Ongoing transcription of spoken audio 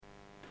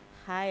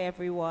Hi,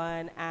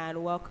 everyone,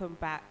 and welcome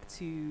back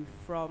to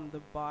From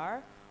the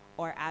Bar,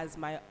 or as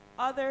my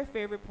other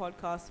favorite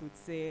podcast would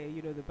say,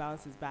 the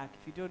bounce is back.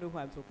 If you don't know who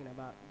I'm talking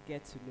about,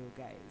 get to know,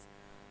 guys.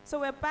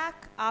 So we're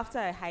back after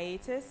a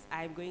hiatus.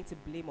 I'm going to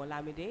blame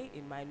Olamide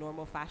in my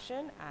normal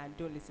fashion, and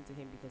don't listen to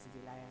him because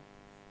he's a liar.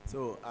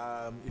 So,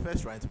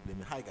 Ife's trying to blame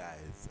me. Hi,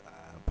 guys.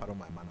 Pardon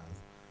my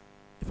manners.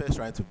 Ife's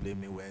trying to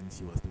blame me when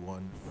she was the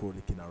one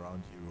frolicking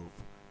around Europe,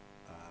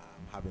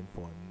 having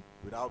fun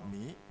without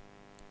me.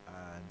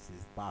 And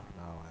she's back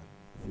now and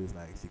feels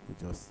like she could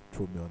just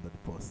throw me under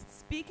the bus.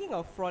 Speaking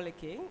of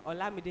frolicking,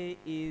 Olamide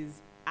is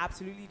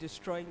absolutely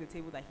destroying the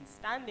table that he's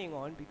standing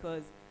on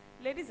because,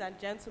 ladies and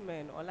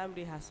gentlemen,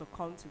 Olamide has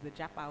succumbed to the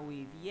Japa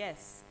wave.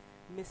 Yes,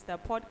 Mr.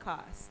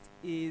 Podcast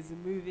is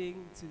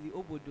moving to the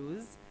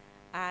Obodos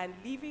and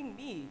leaving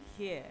me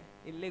here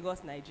in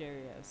Lagos,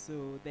 Nigeria.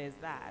 So there's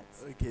that.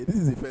 Okay, this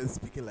is Ife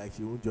speaking like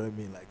she won't join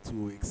me in like 2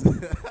 weeks.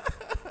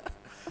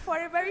 For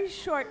a very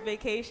short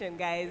vacation,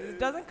 guys. It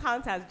doesn't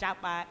count as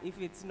Japa if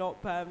it's not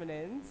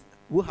permanent.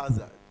 Who has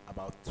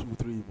about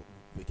 2-3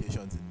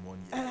 vacations in 1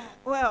 year?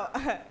 Well,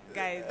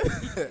 guys,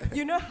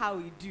 you know how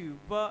we do.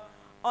 But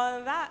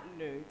on that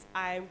note,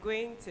 I'm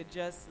going to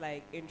just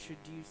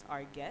introduce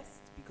our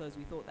guest because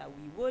we thought that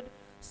we would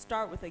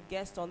start with a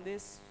guest on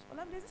this.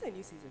 Is this a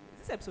new season? Is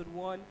this episode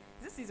 1?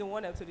 Is this season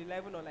 1, episode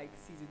 11, or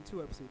season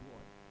 2, episode 1?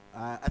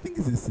 I think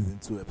this is season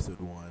 2, episode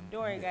 1. Don't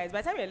worry, guys.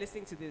 By the time you're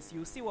listening to this,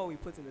 you'll see what we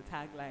put in the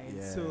tagline.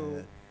 Yeah.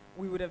 So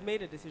we would have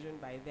made a decision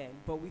by then.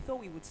 But we thought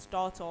we would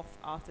start off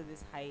after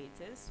this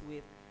hiatus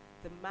with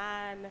the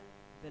man,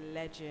 the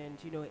legend,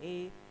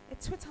 a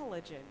Twitter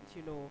legend,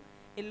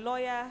 a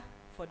lawyer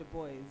for the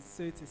boys,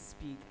 so to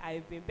speak.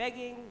 I've been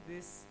begging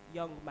this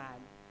young man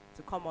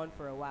to come on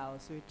for a while.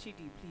 So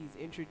Chidi, please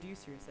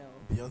introduce yourself.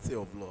 Beyonce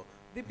of law.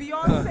 The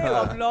Beyonce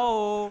of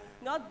law,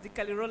 not the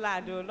Kelly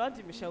Rowland, not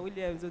the Michelle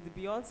Williams, or the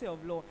Beyonce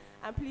of law.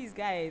 And please,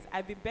 guys,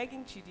 I've been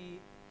begging Chidi,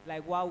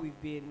 while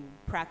we've been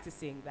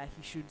practicing, that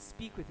he should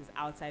speak with his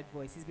outside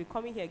voice. He's been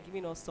coming here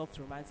giving us soft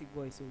romantic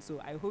voice,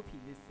 so I hope he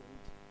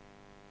listened.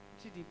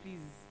 Chidi,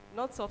 please,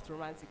 not soft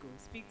romantic,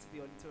 speak to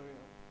the auditorium.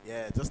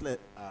 Yeah, just let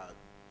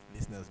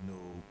listeners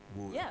know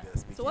who they're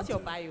speaking to. So what's your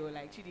bio,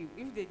 Chidi?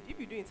 If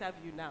you do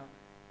interview now,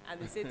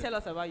 and they say, tell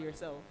us about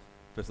yourself.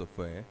 First of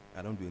all,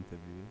 I don't do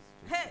interviews.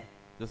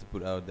 Just to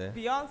put it out there.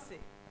 Beyonce.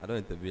 I don't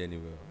interview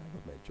anywhere. I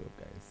love my job,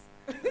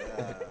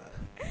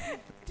 guys.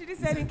 Chidi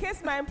said, in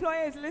case my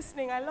employer is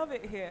listening, I love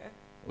it here.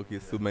 Okay,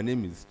 so my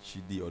name is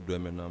Chidi O,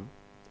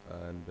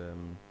 and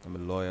I'm a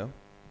lawyer.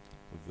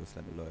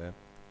 Obviously, I'm a lawyer.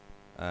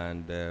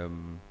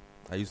 And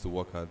I used to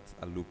work at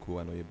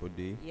Aluko and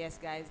Oyebode. Yes,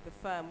 guys, the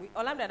firm.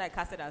 Olamide and I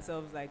casted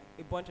ourselves a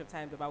bunch of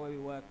times about where we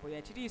work. But yeah,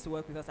 Chidi used to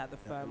work with us at the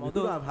firm. We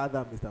could have had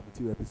that Mr.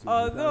 Mutu episode.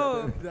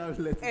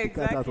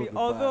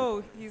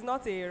 Although he's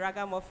not a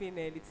ragamuffin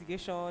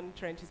litigation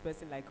trenches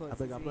person like us.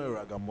 I'm not a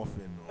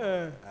ragamuffin.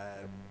 No.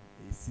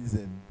 A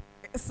seasoned.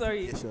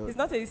 Sorry, litigation. He's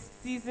not a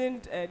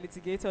seasoned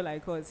litigator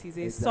like us. He's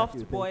a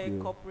soft boy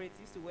corporate.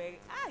 He used to wear.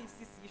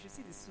 You should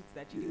see the suit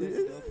that Chidi wears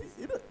in the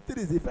office. Thing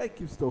is, if I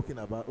keep talking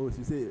about,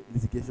 she say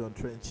litigation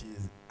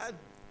trenches, and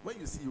when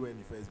you see when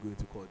Ife is going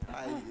to court,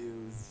 high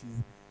heels,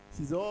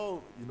 she's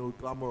all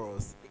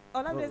glamorous.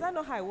 Olamide, is that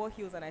not how I wore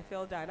heels and I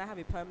fell down? I have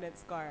a permanent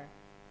scar.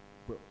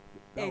 Bro,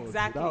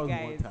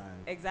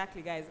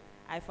 Exactly, guys.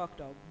 I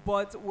fucked up.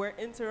 But we're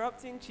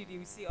interrupting Chidi.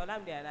 You see,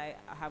 Olamide and I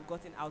have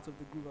gotten out of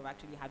the groove of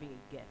actually having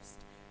a guest.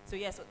 So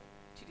yes,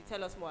 Chidi,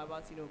 tell us more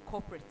about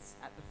corporates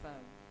at the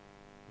firm.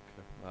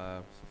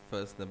 Okay. So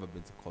first, never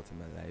been to court in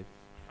my life.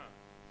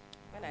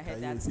 When I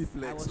heard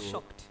that, I was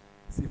shocked.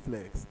 See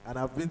flex, and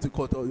I've been to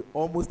court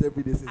almost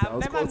every day since I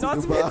was never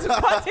not been to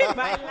court in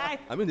my life.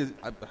 I mean,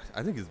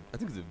 I think it's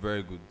a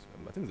very good.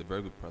 I think it's a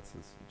very good practice.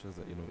 It's just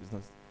that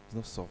it's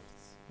not soft.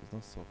 It's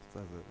not soft.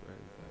 That's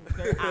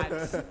very hard.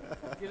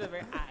 You're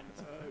very hard.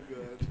 Oh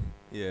god.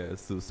 Yeah.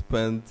 So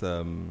spent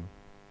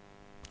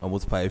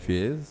almost 5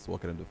 years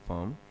working at the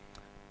firm.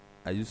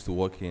 I used to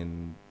work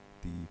in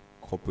the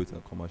corporate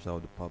and commercial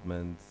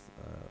department.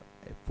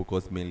 I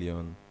focused mainly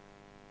on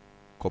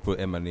corporate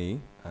M&A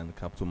and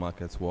capital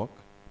markets work.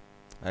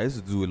 I used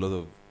to do a lot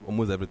of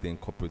almost everything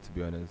corporate, to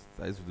be honest.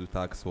 I used to do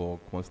tax work,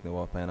 once in a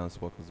while finance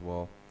work as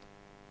well,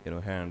 here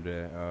and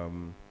there.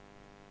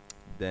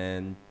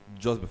 Then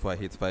just before I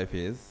hit 5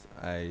 years,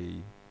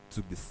 I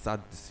took the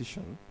sad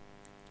decision.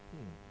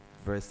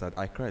 Very sad.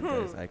 I cried,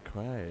 guys. I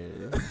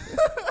cried.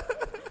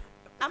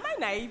 Am I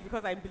naive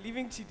because I'm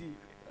believing Chidi?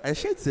 I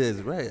shed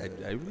tears, right?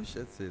 I really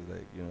shed tears.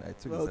 I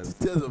took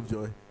tears of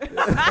joy.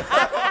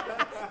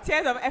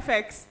 Tears of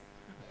FX.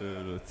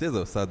 No, tears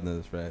of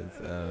sadness, right?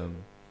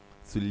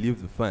 To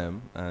leave the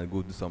firm and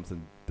go do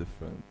something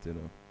different,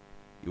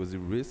 It was a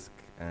risk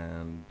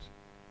and...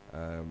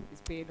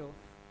 it's paid off.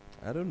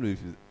 I don't know if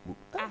it's...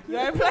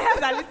 your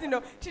employers are listening.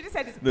 No, she just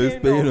said it's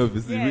paying off.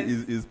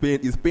 It's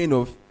paying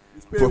off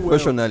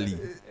professionally.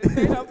 It's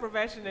paying off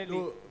professionally.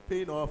 No,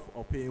 paying off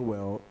or paying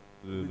well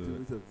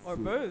Or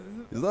both.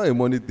 It's not a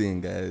money thing,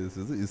 guys.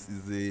 It's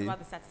It's about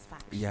the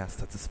satisfaction. yeah,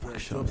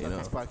 satisfaction. Job You know,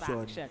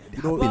 satisfaction. Satisfaction.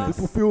 You know, But- the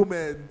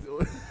fulfillment.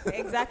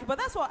 Exactly. But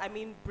that's what I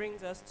mean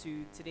brings us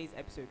to today's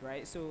episode,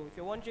 right? So if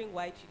you're wondering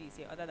why Chidi is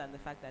here, other than the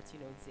fact that,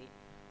 he's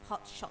a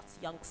hot shot,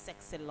 young,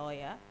 sexy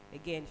lawyer.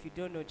 Again, if you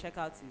don't know, check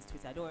out his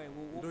Twitter. Don't worry,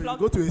 we'll You plug.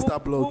 go to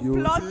Insta blog, We'll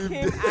you'll plug see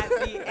him at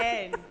the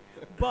end.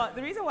 But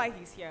the reason why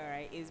he's here,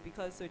 right, is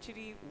because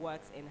Chidi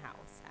works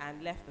in-house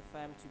and left the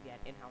firm to be an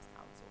in-house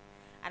counsel.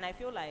 And I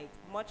feel like,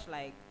 much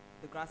like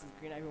the grass is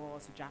greener, everyone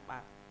wants to jump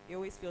out. It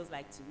always feels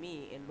like, to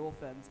me, in law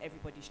firms,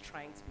 everybody's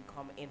trying to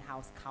become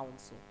in-house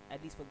counsel,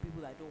 at least for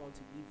people that don't want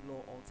to leave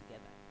law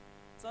altogether.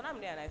 So when I'm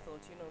there, and I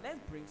thought, let's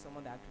bring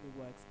someone that actually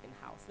works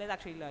in-house. Let's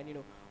actually learn,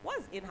 what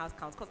is in-house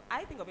counsel? Because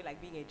I think of it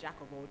like being a jack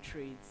of all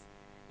trades.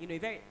 I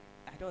don't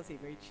want to say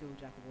very chill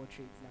jack of all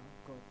trades now.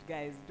 God,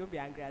 guys, don't be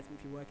angry at me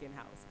if you work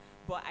in-house.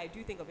 But I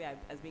do think of it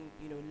as being,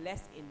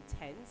 less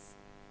intense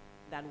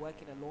than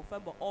working in a law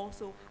firm, but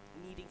also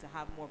needing to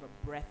have more of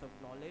a breadth of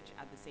knowledge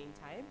at the same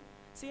time.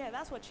 So yeah,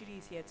 that's what Chidi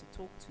is here to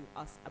talk to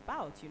us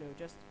about.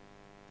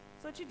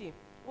 So Chidi,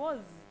 what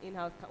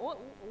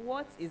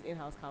is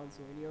in-house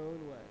counsel in your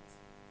own words?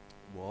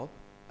 well,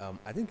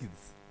 I think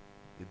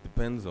it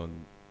depends on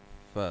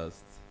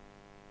first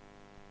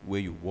where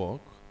you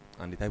work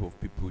and the type of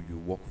people you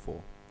work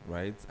for,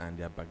 right, and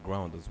their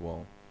background as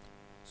well.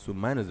 So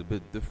mine is a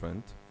bit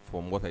different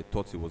from what I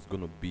thought it was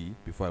going to be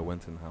before I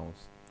went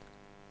in-house.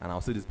 And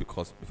I'll say this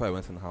because before I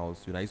went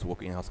in-house, I used to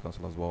work in-house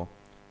counsel as well.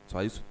 So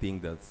I used to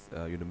think that,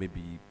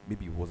 maybe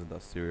it wasn't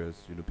that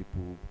serious.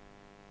 People,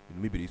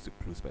 maybe they used to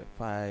close by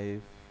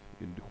 5.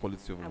 The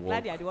quality of I'm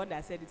work. glad you're the one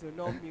that said it will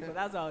not me, because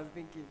that's what I was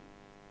thinking.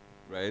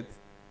 Right?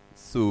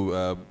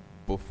 So,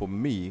 but for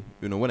me,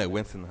 when I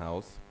went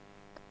in-house,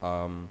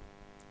 I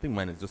think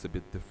mine is just a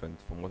bit different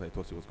from what I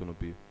thought it was going to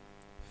be.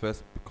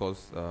 First,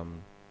 because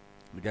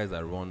the guys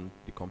that run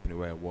the company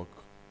where I work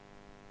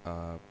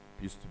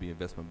used to be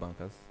investment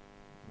bankers,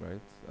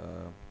 right?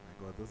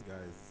 My God, those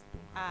guys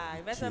don't have any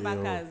Investment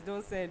chill. bankers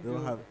don't send. They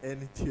don't have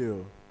any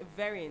chill.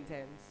 Very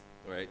intense.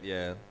 Right,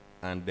 yeah.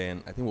 And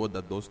then I think what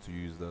that does to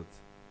you is that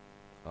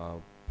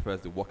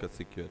first the work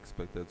ethic you're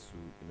expected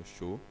to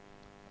show,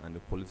 and the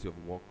quality of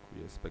work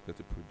you're expected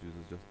to produce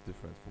is just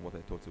different from what I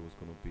thought it was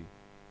going to be,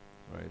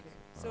 right? Okay.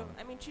 So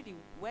Chidi,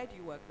 where do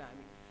you work now?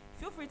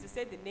 Feel free to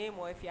say the name,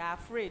 or if you're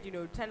afraid,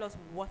 tell us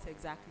what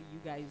exactly you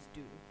guys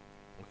do.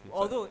 Okay,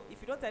 Although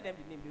if you don't tell them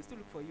the name, they'll still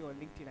look for you on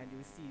LinkedIn and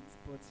they'll see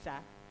it. But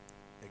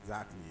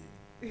Exactly.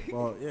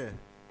 Well, yeah.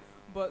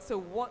 But so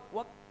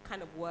what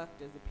kind of work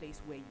does the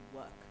place where you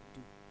work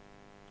do?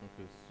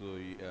 Okay,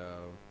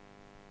 so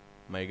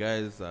my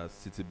guys are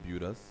city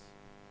builders.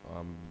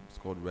 It's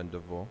called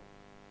Rendezvous.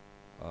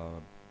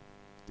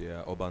 They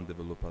are urban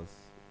developers.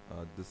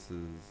 This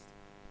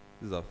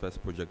is our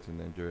first project in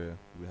Nigeria.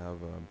 We have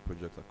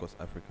projects across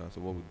Africa.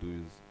 So what we do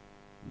is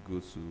we go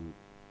to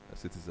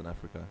cities in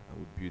Africa and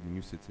we build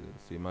new cities.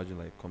 So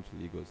imagine come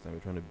to Lagos and we're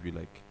trying to build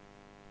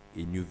a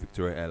new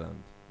Victoria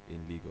Island in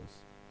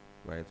Lagos,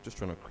 right? Just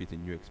trying to create a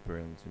new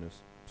experience,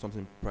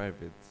 something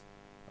private,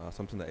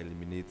 something that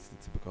eliminates the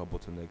typical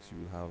bottlenecks you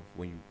will have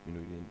when you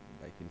in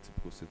a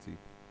typical city.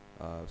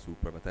 So we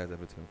privatize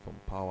everything from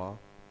power.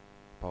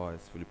 Power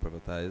is fully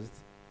privatized.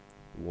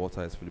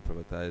 Water is fully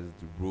privatized.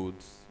 The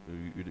roads,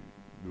 the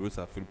roads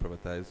are fully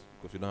privatized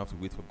because you don't have to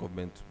wait for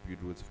government to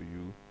build roads for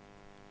you.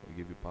 We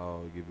give you power,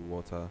 we give you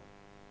water.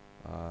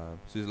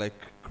 So it's like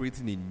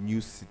creating a new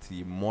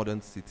city, a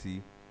modern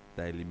city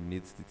that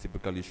eliminates the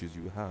typical issues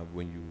you have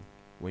when you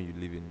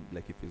live in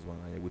Lekki Phase 1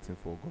 and you're waiting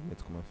for government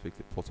to come and fix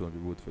a pothole on the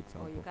road, for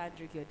example. Or you can't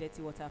drink your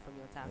dirty water from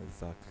your tap.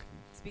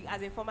 Exactly.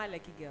 As a former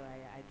Lekki girl,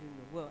 I do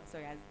know. Well,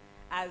 sorry,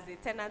 as a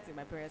tenant in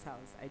my parents'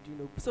 house, I do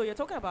know. So you're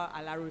talking about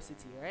Alaro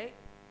City, right?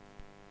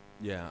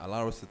 Yeah,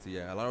 Alaro City.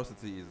 Yeah, Alaro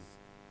City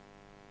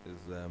is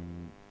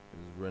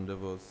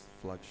Rendezvous'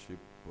 flagship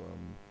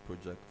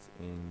project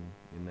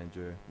in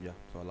Nigeria. Yeah,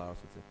 so Alaro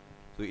City.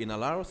 So in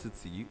Alaro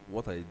City,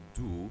 what I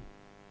do,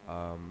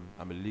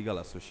 I'm a legal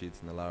associate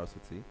in Alaro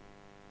City.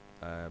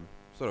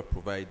 Sort of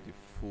provide the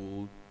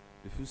full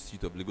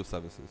suite of legal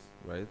services,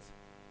 right?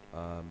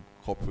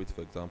 Corporate,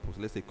 for example.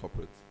 So let's say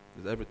corporate.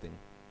 There's everything.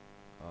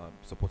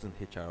 Supporting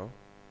HR.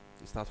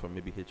 It starts from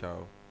maybe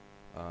HR.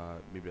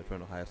 Maybe you're trying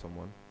to hire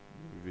someone.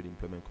 You review the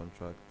employment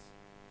contracts,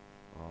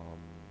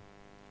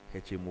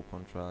 HMO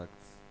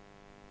contracts.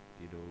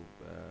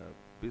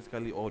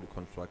 Basically all the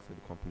contracts that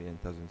the company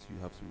enters into,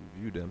 you have to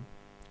review them,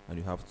 and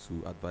you have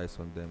to advise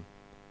on them.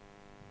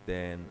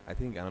 Then I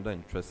think another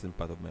interesting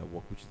part of my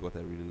work, which is what I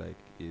really like,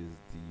 is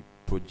the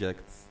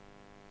projects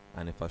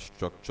and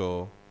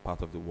infrastructure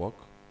part of the work,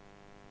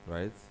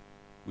 right?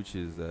 Which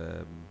is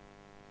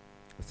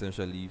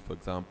essentially, for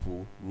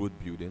example, road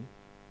building.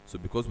 So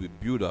because we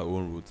build our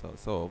own roads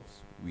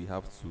ourselves, we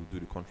have to do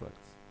the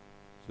contracts.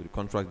 So the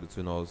contract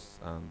between us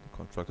and the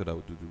contractor that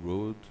will do the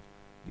road,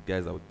 the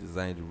guys that will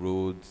design the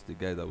roads, the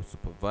guys that will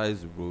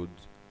supervise the road,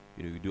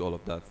 we do all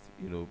of that,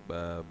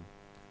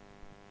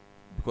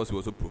 because we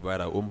also provide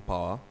our own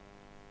power,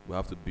 we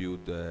have to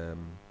build Mini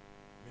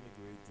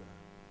grids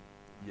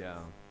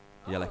and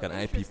Yeah, like an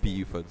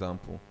Interesting. IPP, for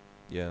example.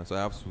 Yeah, so I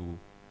have to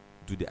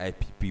do the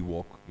IPP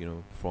work,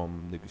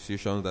 from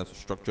negotiations down to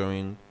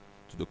structuring,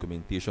 to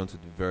documentation, to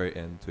the very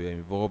end. So you're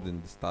involved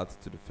in the start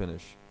to the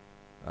finish.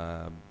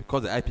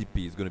 Because the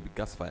IPP is going to be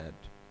gas fired,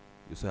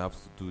 you also have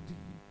to do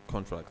the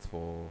contracts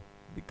for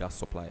the gas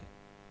supply.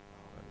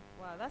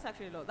 Wow, that's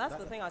actually a lot. That's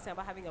the thing I was saying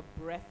about having a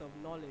breadth of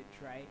knowledge,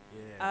 right?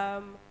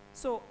 Yeah.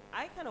 So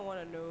I kind of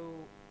want to know,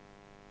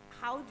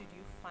 how did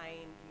you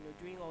find,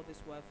 doing all this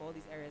work for all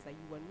these areas that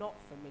you were not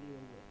familiar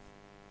with?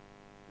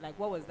 Like,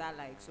 what was that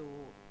like? So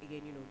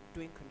again,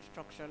 doing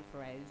construction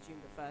for, I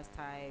assume, the first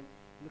time,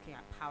 looking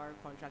at power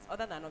contracts,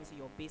 other than obviously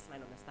your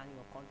baseline understanding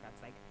of contracts,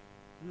 like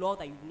law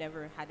that you've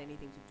never had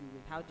anything to do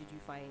with. How did you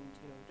find,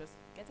 just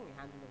getting a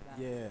handle of that?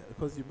 Yeah,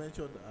 because you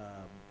mentioned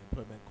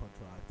employment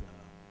contract,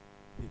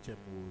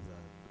 HMOs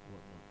and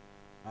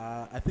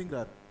whatnot. I think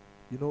that,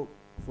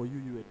 for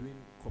you were doing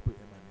corporate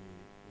M&A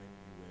when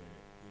you were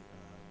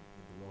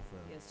in the law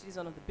firm. Yes, she's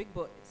one of the big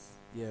boys.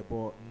 Yeah,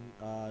 but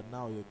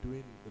now you're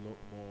doing a lot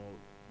more.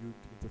 You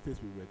interface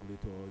with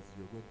regulators.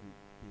 You're going to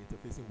be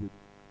interfacing with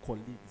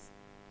colleagues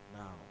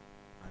now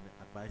and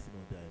advising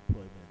on their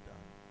employment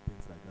and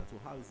things like that. So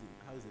how is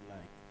it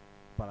like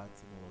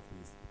balancing all of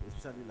this,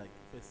 especially like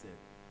first said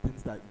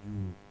things that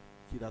you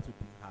hitherto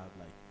didn't have,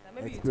 like That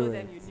maybe experience. you told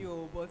them you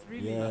knew, but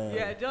really,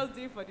 Yeah. just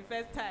do it for the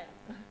first time.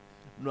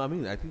 No, I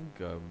mean, I think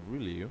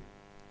really,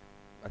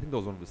 I think that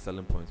was one of the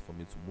selling points for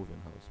me to move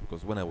in-house,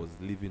 because when I was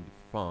leaving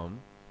the farm,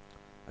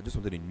 I just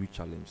wanted a new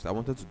challenge. So I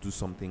wanted to do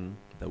something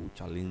that would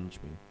challenge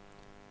me.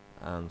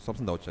 And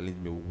something that would challenge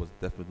me was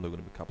definitely not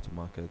going to be capital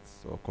markets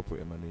or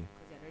corporate M&A.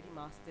 Because you had already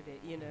mastered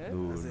it,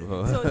 No.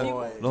 So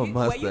Not were you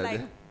mastered.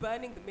 like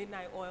burning the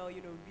midnight oil,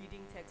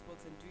 reading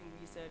textbooks and doing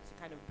research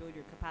to kind of build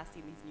your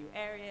capacity in these new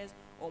areas,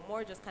 or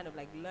more just kind of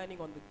like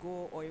learning on the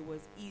go, or it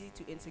was easy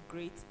to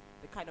integrate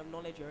the kind of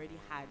knowledge you already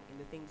had in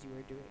the things you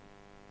were doing?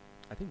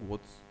 I think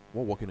what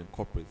working in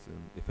corporates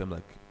and a firm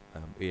like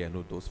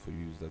A&O does for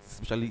you is that,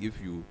 especially if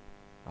you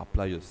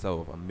apply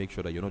yourself and make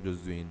sure that you're not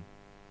just doing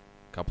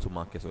capital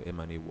markets or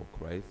M&A work,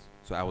 right?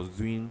 So I was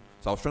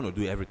trying to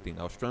do everything.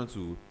 I was trying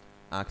to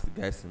ask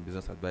the guys in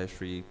business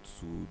advisory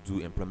to do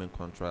employment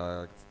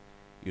contracts,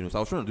 so I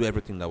was trying to do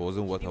everything that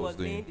wasn't what I was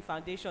doing. Laying the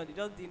foundation, they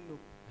just didn't know.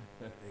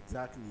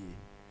 Exactly.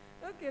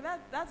 Okay,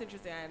 that's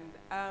interesting.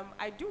 And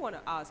I do want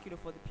to ask,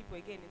 for the people,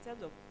 again, in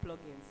terms of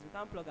plugins, we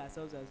can't plug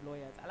ourselves as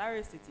lawyers.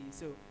 Alariah City,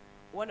 so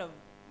one of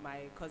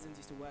my cousins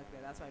used to work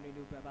there. That's why I know a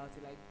little bit about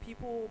it. Like,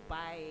 people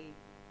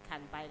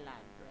can buy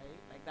land,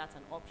 right? Like, that's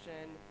an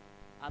option.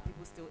 Are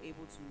people still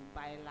able to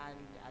buy land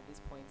at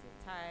this point in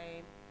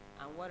time?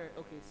 And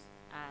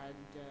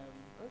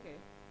okay,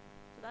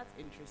 so that's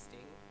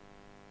interesting.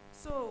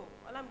 So,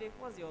 Olamide,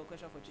 what's your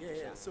question for Chidi?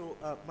 Yeah. So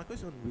my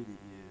question really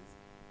is,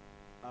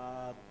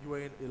 you were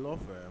in a law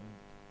firm.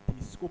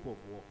 The scope of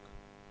work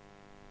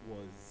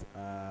was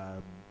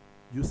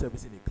you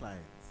servicing a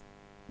client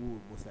who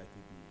would most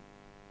likely be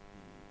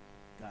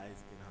the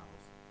guys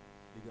in-house,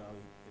 legal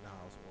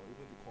in-house, or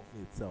even the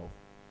company itself.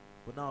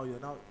 But now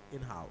you're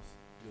in-house.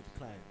 You're the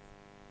client.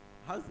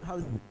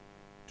 How's the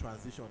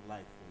transition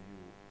like for you,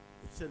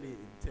 especially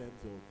in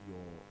terms of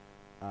your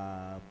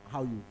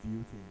how you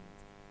view things?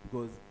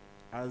 Because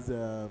as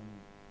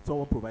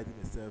someone providing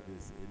a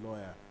service, a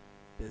lawyer,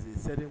 there's a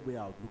certain way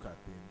I would look at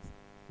things.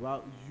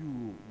 While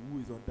you, who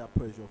is under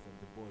pressure from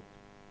the board,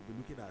 will be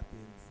looking at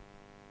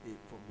things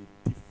from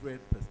a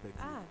different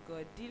perspective.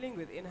 God, dealing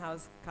with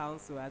in-house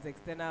counsel as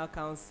external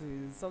counsel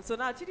is so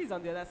now Chidi's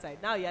on the other side.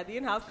 Now you're the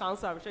in-house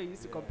counsel. I'm sure you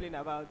used to complain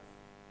about.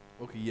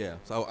 Okay, yeah.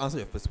 So I'll answer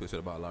your first question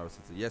about Alariah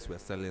City. Yes, we're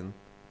selling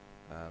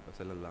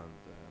land.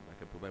 I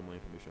can provide more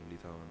information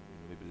later on.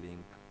 Maybe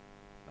link.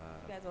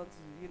 If you guys want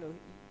to,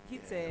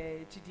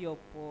 hit Chidi up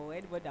or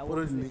anybody that Follow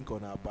wants the it. link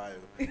on our bio.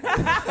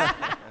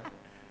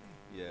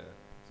 Yeah.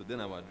 So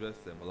then I will address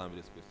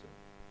Olamide's question.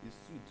 It's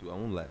sweet too, I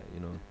won't lie,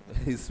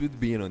 It's sweet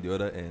being on the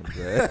other end,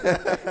 right?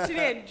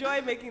 Chidi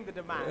enjoy making the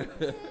demand.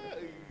 It's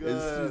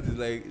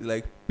sweet, it's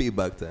like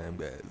payback time,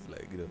 guys.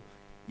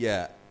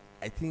 Yeah,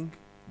 I think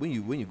when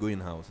you go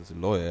in-house as a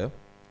lawyer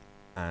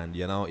and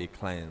you're now a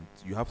client,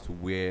 you have to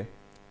wear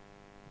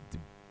the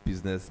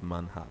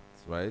businessman hat,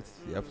 right?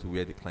 You have to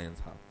wear the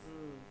client's hat,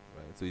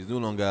 right? So it's no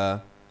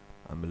longer,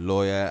 I'm a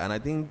lawyer. And I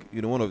think,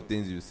 one of the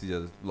things you see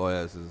as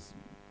lawyers is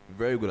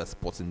very good at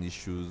spotting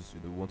issues.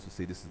 We want to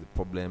say this is the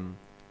problem.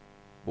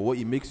 But what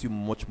it makes you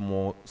much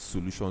more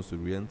solutions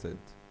oriented,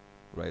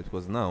 right?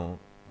 Because now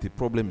the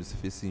problem is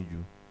facing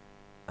you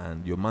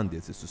and your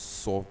mandate is to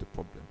solve the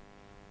problem,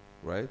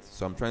 right?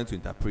 So I'm trying to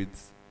interpret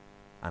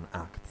an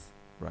act,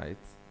 right?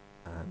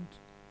 And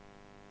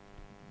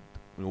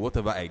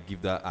whatever I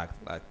give that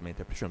act, like my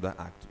interpretation of that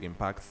act,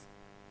 impacts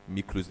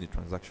me closing the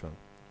transaction,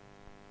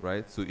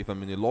 right? So if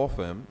I'm in a law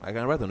firm, I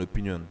can write an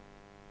opinion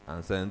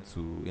and send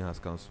to in-house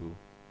counsel,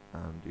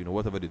 and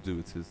whatever they do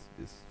with is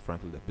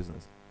frankly their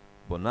business.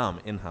 But now I'm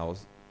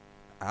in-house,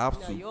 I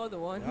have to. You're the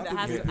one You have that to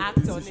has make to a act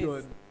on it.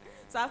 decision.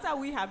 So after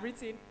we have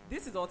written,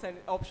 this is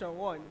alternate option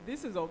 1,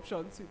 this is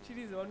option 2,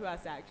 Chidi is the one who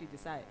has to actually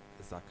decide.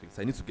 Exactly.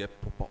 So I need to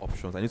get proper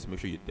options. I need to make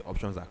sure the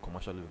options are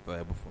commercially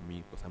viable for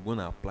me, because I'm going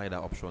to apply that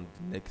option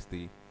the next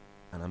day,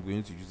 and I'm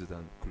going to use it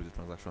and close the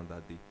transaction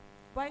that day.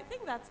 But I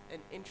think that's an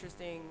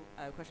interesting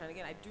question.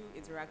 Again, I do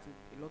interact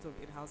with a lot of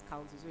in-house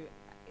counsel, so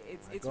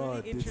it's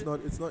really interesting.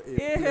 It's not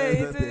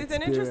a it's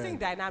an interesting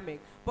dynamic.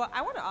 But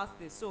I want to ask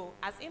this. So,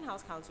 as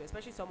in-house counsel,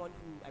 especially someone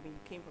who, I mean, you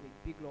came from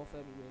a big law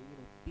firm, you were,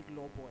 big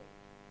law boy,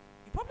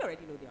 you probably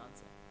already know the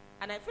answer.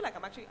 And I feel like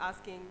I'm actually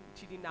asking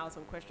Chidi now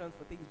some questions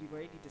for things we've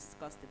already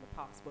discussed in the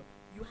past. But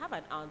you have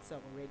an answer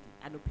already,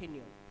 an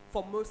opinion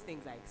for most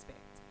things, I expect.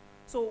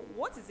 So,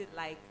 what is it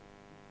like?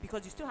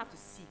 Because you still have to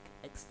seek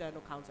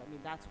external counsel. I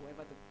mean, that's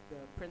whoever the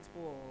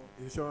principal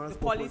or insurance the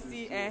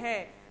policy,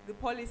 the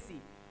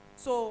policy.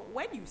 So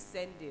when you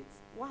send it,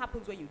 what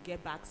happens when you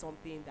get back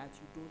something that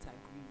you don't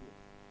agree with?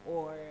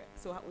 Or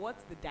so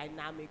what's the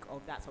dynamic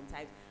of that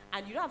sometimes?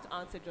 And you don't have to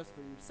answer just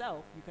for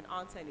yourself. You can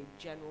answer in a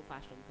general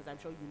fashion, because I'm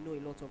sure you know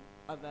a lot of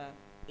other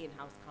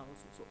in-house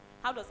counsel. So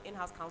how does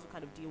in-house counsel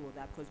kind of deal with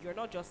that? Because you're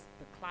not just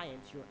the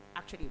client, you're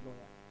actually a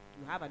lawyer.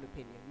 You have an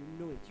opinion, you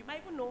know it. You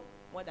might even know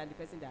more than the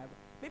person that,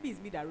 maybe it's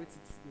me that wrote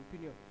it, the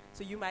opinion.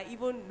 So you might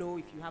even know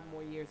if you have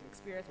more years of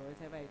experience or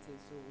whatever it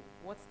is. So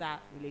what's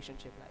that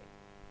relationship like?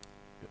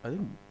 I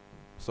think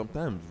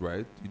sometimes,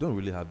 right, you don't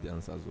really have the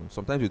answers.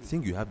 Sometimes you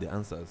think you have the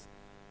answers,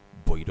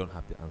 but you don't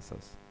have the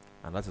answers.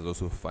 And that is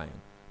also fine,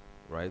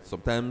 right?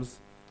 Sometimes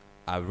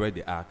I've read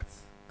the act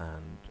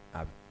and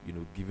I've,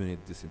 given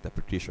it this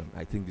interpretation.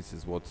 I think this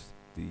is what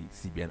the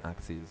CBN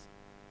Act says.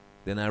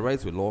 Then I write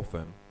to a law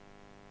firm.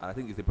 I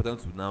think it's important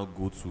to now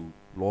go to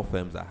law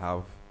firms that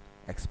have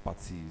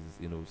expertise,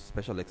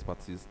 special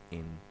expertise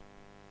in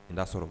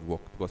that sort of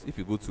work. Because if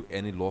you go to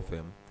any law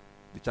firm,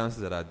 the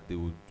chances are that they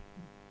would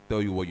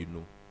tell you what you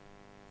know,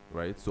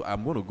 right? So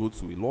I'm going to go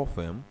to a law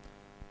firm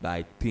that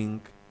I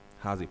think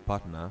has a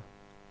partner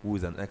who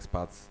is an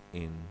expert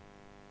in,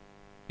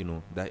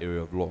 that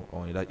area of law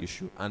or in that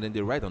issue, and then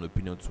they write an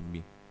opinion to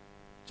me.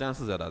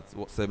 Chances are that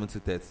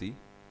 70-30,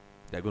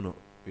 they're going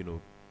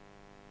to,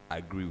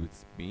 agree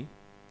with me.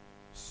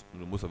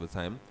 Most of the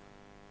time.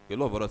 A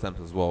lot of other times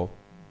as well,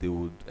 they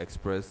would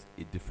express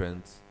a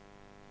different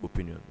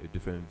opinion, a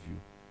different view,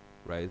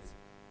 right?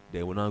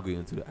 They will now go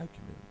into the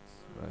argument.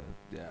 Right.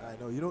 Yeah. I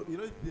know.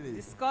 The thing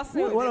is,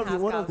 discussing one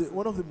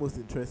of the most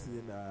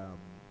interesting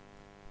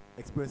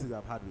experiences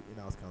I've had with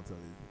in-house counsel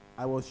is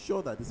I was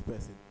sure that this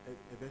person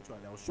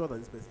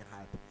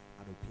had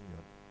an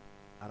opinion,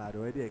 and I'd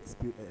already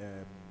explained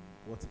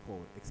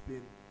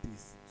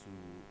this to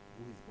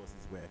who his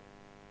bosses were.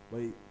 But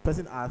the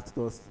person asked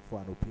us for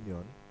an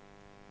opinion.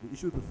 We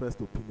issued the first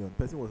opinion.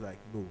 The person was like,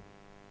 no,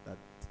 that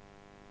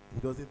he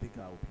doesn't think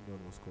our opinion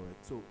was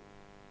correct. So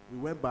we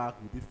went back,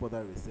 we did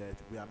further research,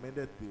 we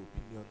amended the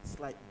opinion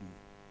slightly.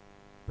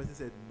 The person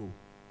said no.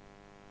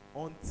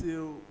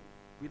 Until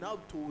we now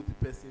told the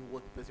person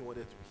what the person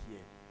wanted to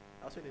hear.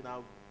 That's when he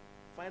now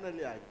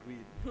finally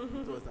agreed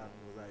with us and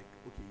was like,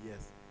 okay,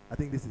 yes, I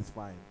think this is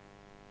fine.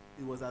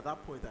 It was at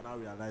that point I now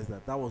realized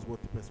that was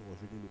what the person was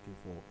really looking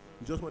for.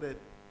 He just wanted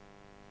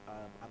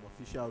an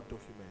official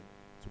document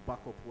to back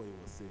up what he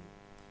was saying.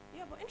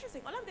 Yeah, but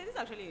interesting. Olamide, this is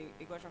actually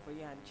a question for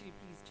you, and Chidi,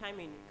 please chime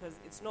in, because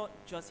it's not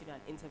just an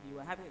interview.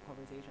 We're having a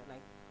conversation.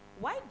 Like,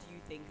 why do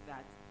you think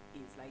that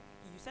is? Like,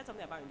 you said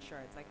something about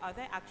insurance. Like, are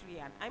there actually,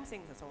 and I'm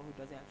saying to someone who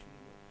doesn't actually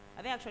know,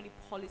 are there actually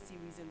policy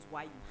reasons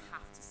why you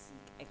have to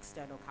seek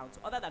external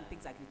counsel, other than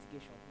things like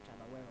litigation, which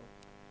I'm aware of?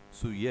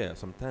 So yeah,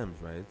 sometimes,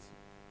 right,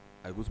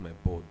 I go to my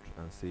board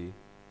and say,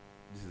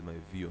 this is my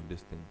view on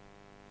this thing.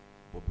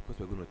 But because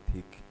we're going to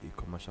take a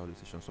commercial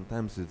decision,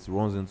 sometimes it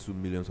runs into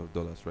millions of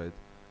dollars, right?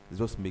 It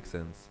just makes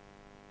sense.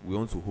 We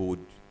want to hold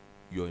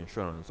your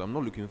insurance. So I'm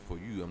not looking for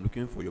you. I'm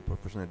looking for your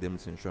professional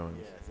indemnity insurance.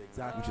 Yes,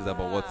 exactly. Which is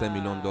about what, $10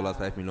 million,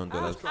 $5 million.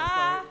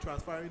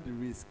 Transferring the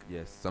risk.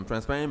 Yes, so I'm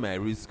transferring my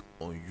risk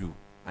on you,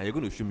 and you're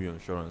going to show me your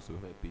insurance, so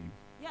if I pay you.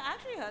 Yeah, I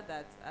actually heard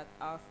that at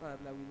our firm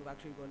that we've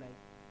actually got like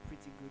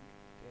pretty good.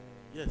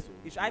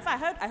 Yes. I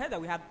heard that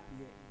we have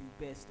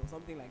the best or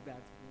something like that.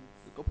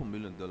 A couple $1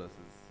 million is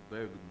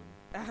very good money.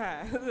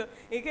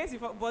 In case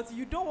but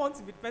you don't want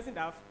to be the person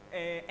that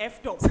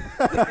effed up.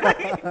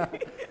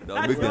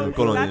 That'll make them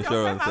call on the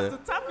insurance. Have to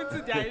tap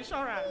into their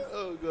insurance.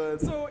 Oh God.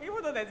 So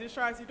even though there's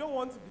insurance, you don't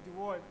want to be the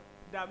one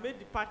that made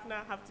the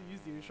partner have to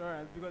use the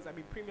insurance, because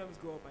premiums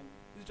go up, and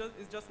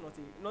it's just not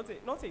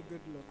a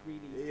good look,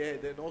 really. Yeah.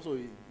 Then also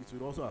it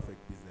will also affect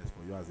business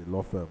for you as a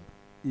law firm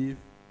if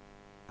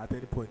at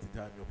any point in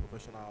time your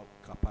professional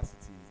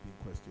capacity is being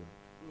questioned.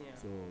 Yeah.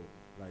 So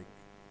like.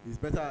 It's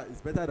better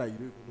that you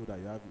don't even know that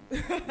you have it.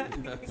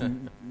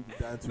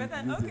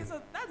 Okay,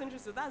 so that's interesting.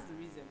 So that's the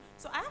reason.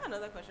 So I have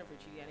another question for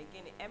Chidi, and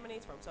again, it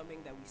emanates from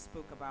something that we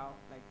spoke about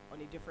like on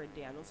a different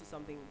day, and also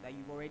something that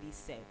you've already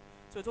said.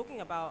 So we're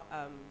talking about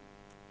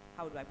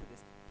how do I put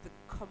this? The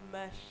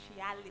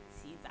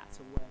commerciality, that's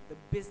a word, the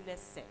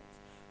business sense.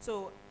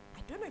 So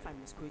I don't know if I'm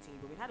misquoting you,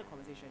 but we had a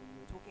conversation.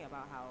 You were talking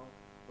about how,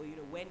 when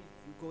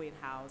you go in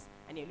house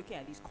and you're looking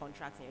at these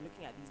contracts and you're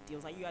looking at these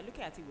deals, and you are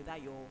looking at it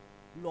without your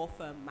law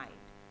firm mind.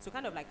 So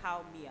kind of like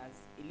how me as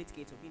a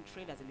litigator, being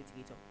trained as a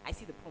litigator, I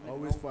see the problem.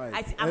 Always fine.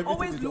 I'm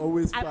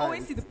always fine. I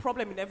always see the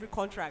problem in every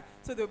contract.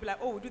 So they'll be like,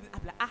 oh, we'll do this.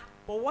 I'm like,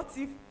 but what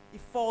if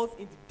it falls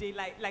in the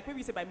daylight? Like maybe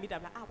you say by midnight,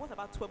 I'm like, what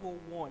about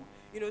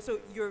 12:01? So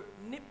you're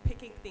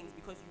nitpicking things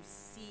because you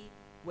see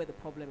where the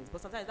problem is.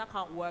 But sometimes that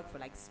can't work for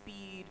like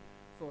speed,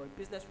 for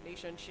business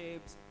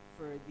relationships,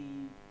 for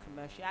the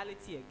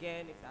commerciality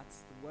again, if that's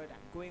the word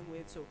I'm going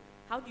with. So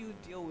how do you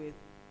deal with,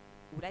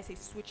 would I say,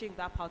 switching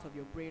that part of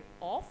your brain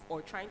off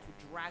or trying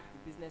to drag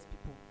the business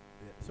people?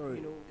 Yeah,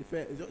 sorry,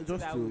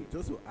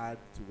 just to add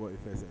to what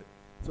Ife said.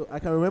 So I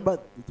can remember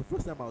the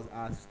first time I was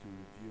asked to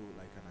review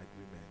like an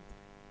agreement.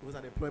 It was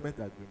an employment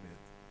agreement.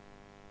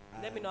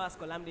 Let me not ask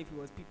Olamide if it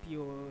was PP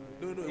or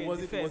no, it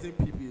wasn't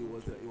PP. It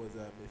was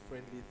a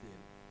friendly thing.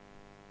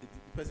 The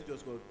person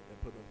just got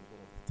employment with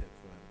one of the tech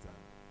firms,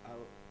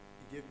 and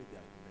he gave me the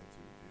agreement to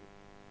review.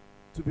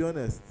 To be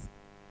honest,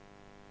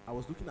 I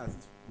was looking at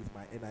it with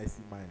my NIC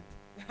mind.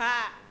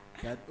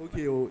 That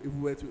okay, if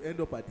we were to end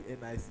up at the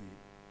NIC,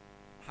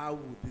 how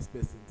would this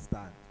person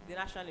stand? The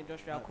National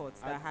Industrial Court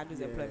that handles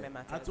employment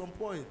matters. At some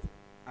point,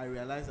 I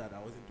realized that I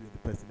wasn't doing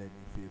the person any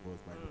favors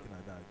by looking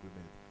at that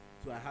agreement.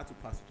 So I had to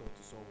pass it on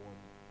to someone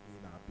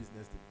in our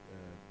business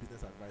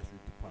advisory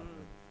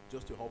department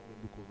just to help me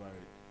look over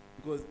it.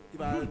 Because if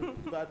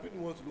I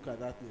didn't want to look at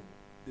that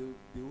thing,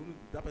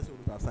 that person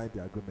wouldn't have signed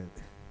the agreement.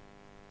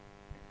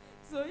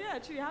 So yeah,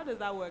 actually, how does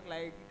that work?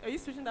 Like, are you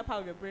switching that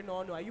part of your brain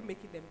on, or are you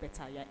making them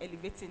better? You're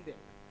elevating them.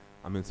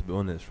 I mean, to be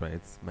honest,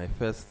 right? My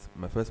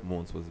first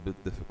month was a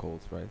bit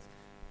difficult, right?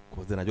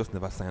 Because then I just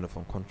never signed off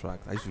on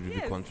contracts. I used to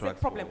review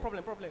contracts. Problem.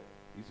 It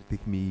used to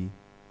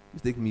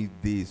take me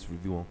days to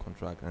review one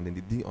contract, and then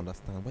they didn't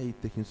understand why are you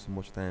taking so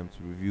much time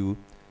to review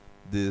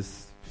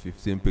this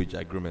 15-page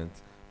agreement.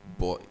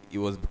 But it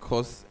was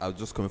because I was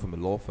just coming from a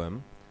law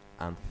firm,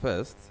 and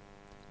first,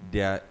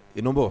 there are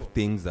a number of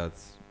things that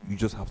you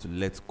just have to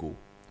let go,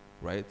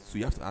 right? So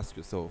you have to ask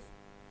yourself,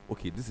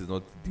 okay, this is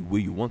not the way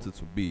you want it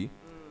to be,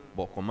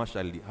 but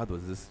commercially, how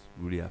does this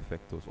really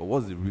affect us? Or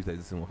what's the risk that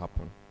this thing will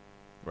happen,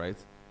 right?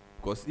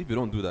 Because if you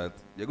don't do that,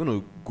 you're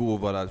going to go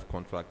over that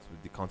contract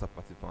with the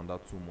counterparty for under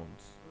 2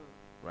 months,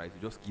 right?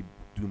 You just keep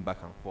doing back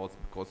and forth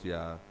because you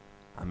are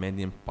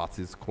amending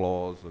parties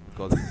clause or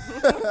because...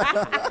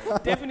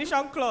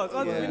 definition clause.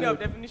 What's the meaning of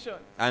definition?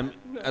 I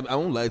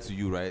won't lie to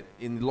you, right?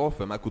 In law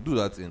firm, I could do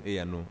that in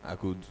A&O. I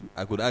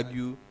could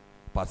argue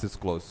parties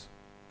clause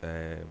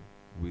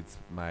with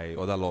my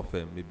other law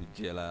firm, maybe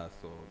GLS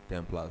or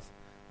 10 plus.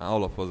 And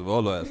all of us, we're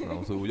all lawyers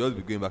now, so we'll just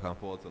be going back and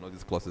forth on all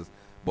these clauses.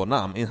 But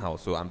now I'm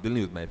in-house, so I'm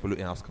dealing with my fellow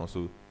in-house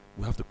counsel.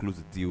 We have to close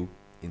the deal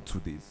in 2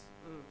 days,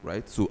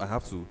 right? So I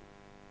have to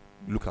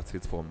look at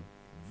it from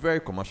very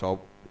commercial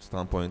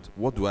standpoint.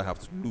 What do I have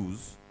to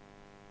lose?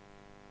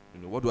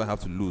 What do I have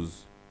to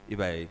lose if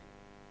I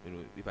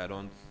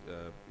don't,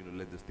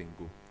 let this thing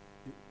go?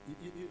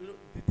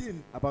 The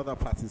thing about that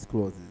parties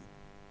clause is,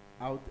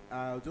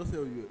 I'll just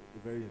tell you a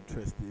very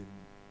interesting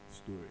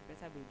story.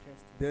 Better be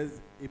interesting. There's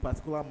a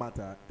particular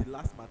matter, the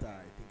last matter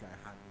I think I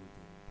handled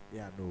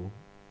in A&O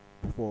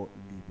before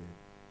leaving.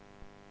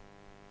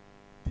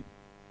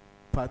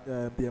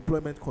 The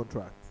employment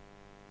contract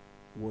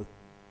was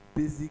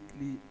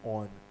basically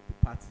on the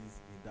parties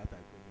in that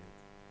agreement,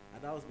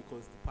 and that was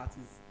because the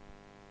parties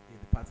in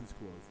the parties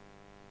clause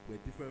were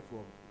different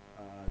from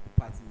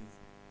the parties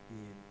in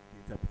the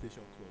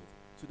interpretation clause.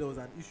 So there was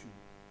an issue.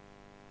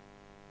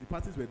 The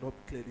parties were not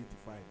clearly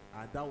defined,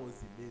 and that was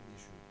the main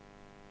issue.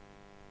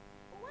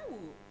 Why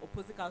would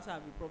opposing counsel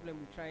have a problem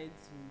with trying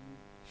to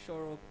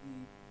shore up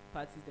the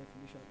party's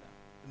definition now?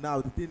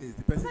 Now the thing is,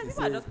 the person is saying...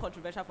 People are just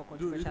controversial for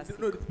controversial sake.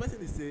 No, the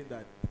person is saying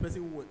that the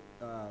person who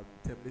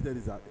terminated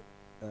his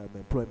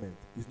employment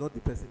is not the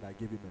person that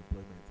gave him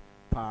employment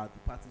per the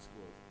party's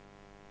clause.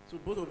 So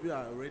both of you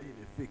are already in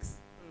a fix.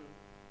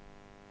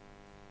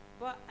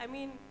 But, I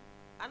mean,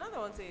 another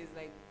one says,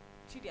 like,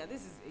 Chidi, and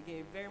this is,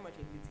 again, very much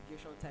a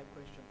litigation type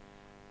question.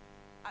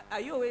 Are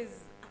you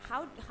always...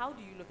 How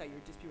do you look at your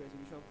dispute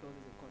resolution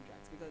clauses in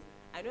contracts? Because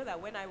I know that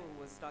when I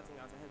was starting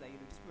out, I heard that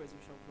dispute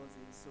resolution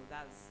clauses. So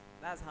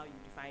that's how you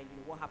define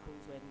what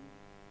happens when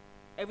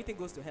everything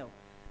goes to hell.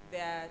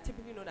 They're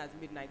typically known as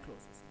midnight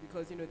clauses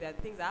because there are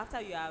things after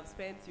you have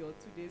spent your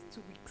 2 days,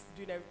 2 weeks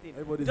doing everything.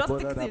 Everybody's just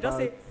stick to it. Just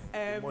say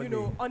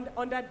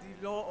under the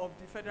law of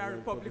the Federal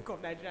Republic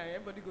of Nigeria,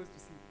 everybody goes to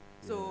see.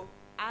 So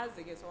as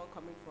again someone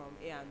coming from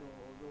A&O,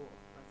 although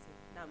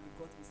now you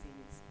got me saying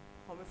it,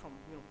 coming from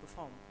the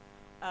farm.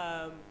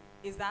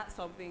 Is that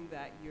something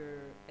that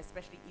you're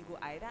especially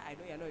eagle-eyed at? I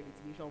know you're not a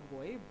litigation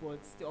boy, but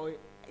still,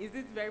 is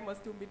it very much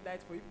still midnight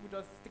for you? People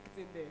just stick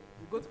it in there.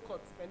 We go to court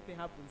if anything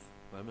happens.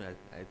 I mean,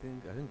 I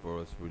think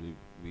for us really,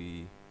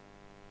 we,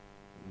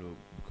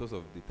 because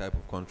of the type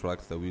of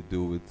contracts that we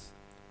deal with,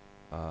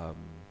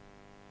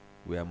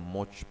 we are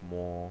much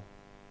more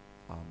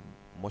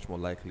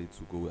likely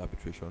to go with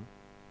arbitration.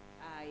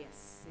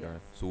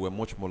 Yes. So we're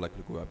much more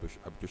likely to go with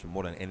arbitration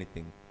more than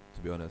anything,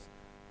 to be honest.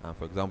 And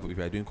for example, if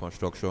you are doing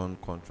construction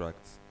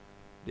contracts,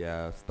 there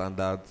are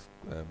standard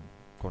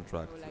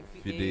contract, like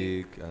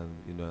FIDIC, and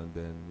and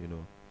then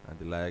and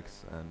the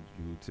likes, and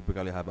you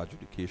typically have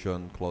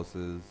adjudication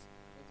clauses.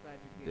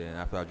 Then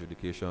after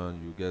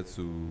adjudication, you get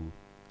to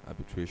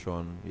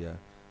arbitration. Yeah,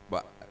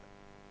 but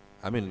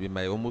I mean, in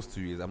my almost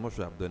 2 years, I'm not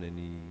sure I've done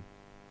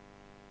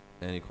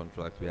any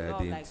contract where I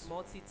didn't. Like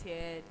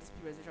multi-tier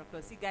dispute resolution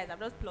clause. See, guys, I'm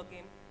just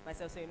plugging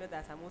myself so you know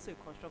that I'm also a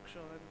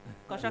construction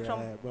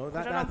Yeah, well,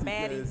 construction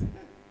man.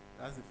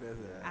 That's the first.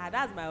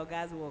 That's my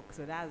organ's work,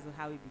 so that's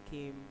how it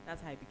became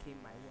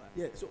my work.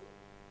 Yeah. So,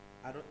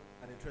 an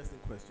interesting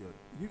question.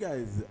 You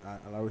guys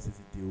allow us to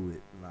deal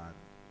with land.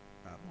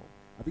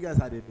 Have you guys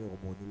had any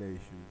hormonal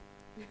issues?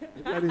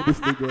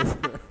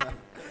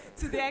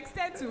 To the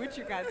extent to which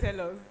you can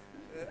tell us.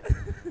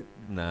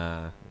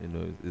 Nah,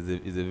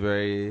 it's a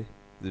very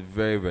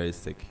very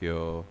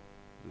secure,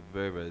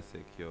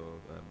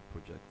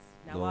 project.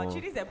 Now,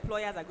 Chidi's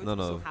employers are going to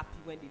be so happy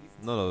when they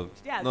listen.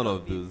 None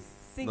of those.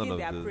 Singing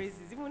their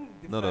praises, even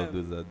the none firm, of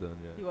those are done.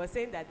 Yeah. He was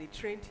saying that they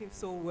trained him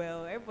so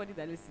well. Everybody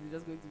that listens is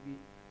just going to be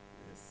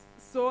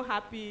so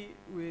happy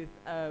with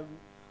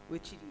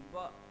Chidi.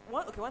 But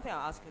one thing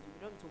I'll ask you, we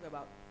don't talk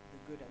about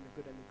the good and the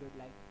good and the good.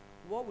 Like,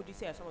 what would you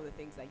say are some of the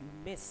things that you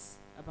miss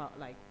about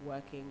like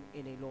working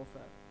in a law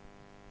firm?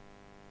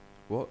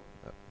 Well,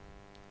 I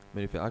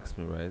mean, if you ask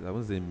me, right, I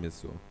wouldn't say miss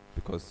so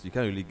because you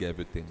can't really get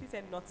everything. She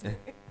said nothing.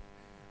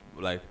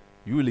 Like,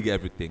 you really get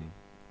everything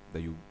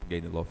that you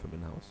get in a law firm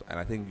in-house. And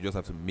I think you just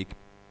have to make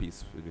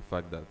peace with the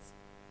fact that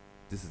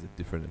this is a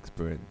different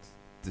experience.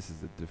 This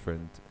is a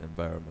different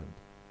environment.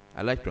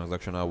 I like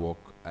transactional work.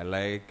 I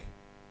like,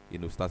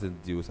 starting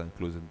deals and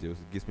closing deals.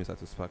 It gives me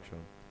satisfaction.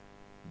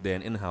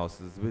 Then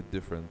in-house is a bit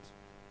different.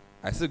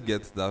 I still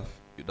get that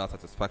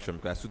satisfaction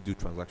because I still do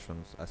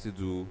transactions. I still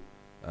do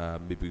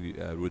maybe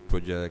road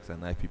projects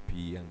and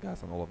IPP and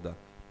gas and all of that.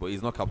 But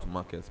it's not capital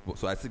markets.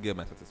 So I still get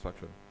my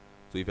satisfaction.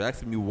 So if you're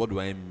asking me what do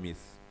I miss,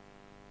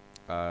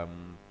 I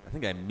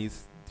think I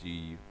miss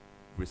the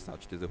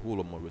research. There's a whole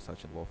lot more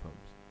research in law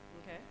firms.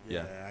 Okay.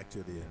 Yeah,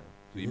 actually. Yeah.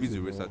 So you miss the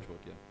research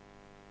work, yeah.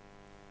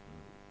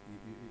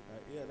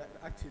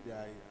 Actually,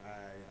 I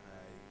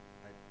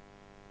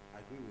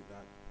agree with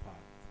that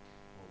part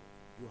of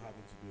you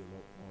having to do a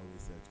lot more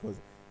research because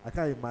I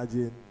can't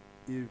imagine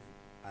if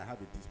I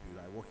have a dispute,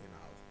 I work in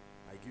house,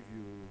 I give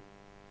you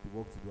the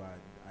work to do,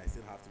 and I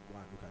still have to go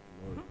and look at the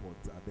law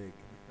reports. I beg.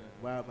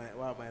 Why am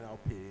I now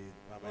paying?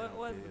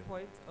 What's the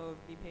point of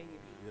me paying you?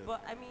 Yes.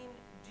 But I mean,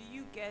 do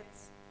you get?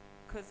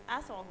 Because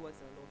as someone who works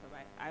in a law firm,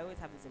 I always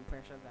have this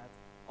impression that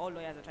all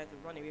lawyers are trying to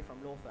run away from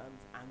law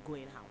firms and go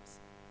in house.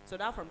 So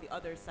now, from the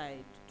other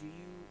side,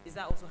 is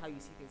that also how you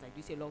see things? Like, do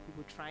you see a lot of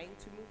people trying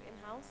to move in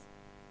house?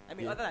 I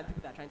mean, other than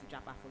people that are trying to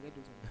jump out, forget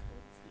those ones.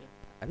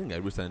 I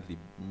think recently,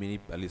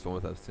 at least from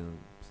what I've seen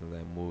since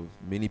I moved,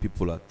 many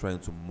people are trying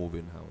to move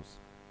in house,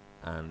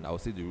 and I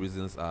would say the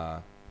reasons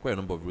are quite a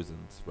number of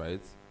reasons,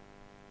 right?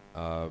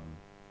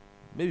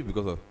 Maybe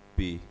because of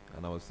pay,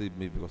 and I would say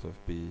maybe because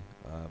of pay,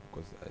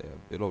 because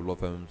a lot of law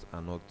firms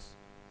are not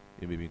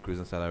maybe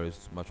increasing salaries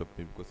to match up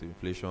maybe because of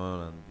inflation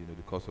and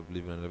the cost of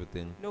living and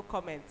everything. No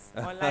comments.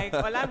 Unlike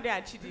Olamide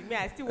and Chidi,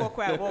 I still work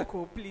where I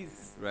work.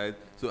 Please. Right.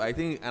 So I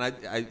think, and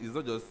I it's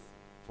not just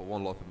for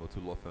one law firm or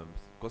two law firms,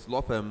 because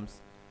law firms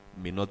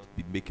may not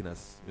be making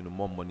us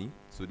more money,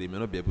 so they may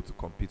not be able to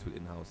compete with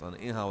in-house. And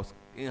in-house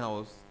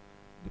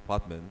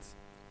departments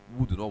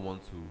who do not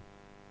want to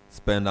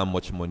spend that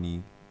much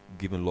money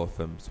giving law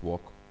firms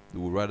work, they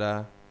would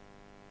rather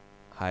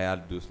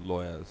hire those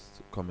lawyers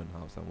to come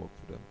in-house and work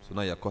for them. So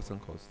now you're costing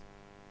costs.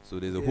 So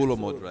there's a whole lot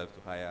more drive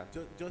to hire.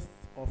 Just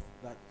off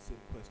that same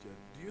question,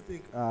 do you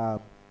think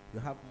you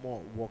have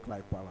more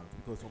work-life balance?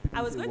 Because some people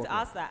I was going to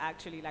ask that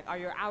actually. Like, are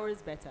your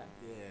hours better?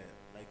 Yeah.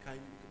 Like,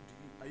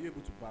 are you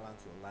able to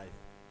balance your life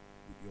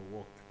with your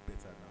work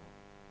better now?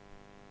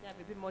 Yeah,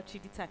 a bit more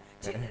Chidi time.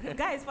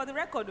 Guys, for the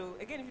record though,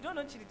 again, if you don't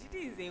know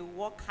Chidi is a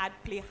work hard,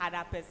 play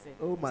harder person.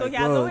 Oh my God. So he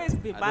has always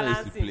been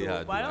balancing.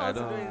 I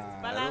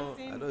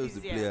don't used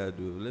to play hard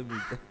though. Let me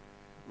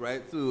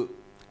right. So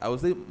I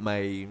would say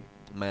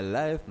my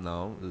life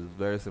now is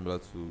very similar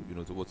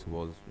to to what it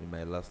was in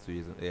my last 2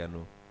 years in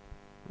A&O,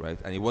 right?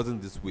 And it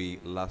wasn't this way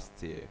last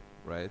year,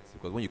 right?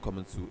 Because when you come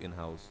into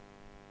in-house,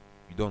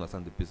 you don't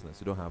understand the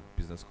business. You don't have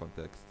business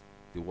context.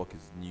 The work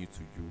is new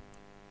to you,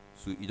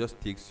 so it just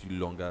takes you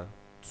longer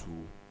to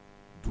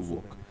do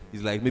work.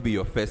 It's like maybe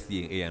your first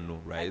year in A&O,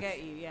 right? I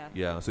get you, yeah.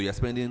 Yeah, so you're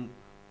spending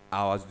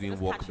hours doing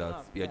just work that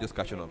up. just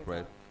catching up,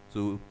 right?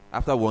 So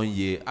after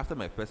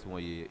my first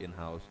 1 year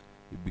in-house,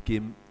 it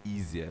became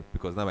easier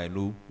because now I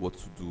know what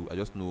to do. I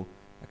just know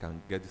I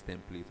can get this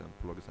template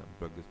and plug this and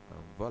plug this, and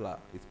voila,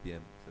 8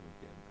 p.m., 7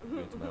 p.m. I'm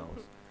going to my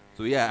house.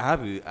 So yeah,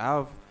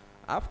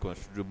 I have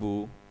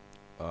considerable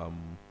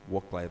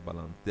work-life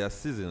balance. There are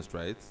seasons,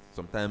 right?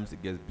 Sometimes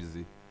it gets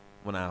busy.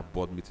 When I have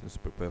board meetings to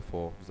prepare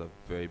for, those are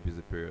very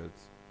busy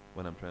periods.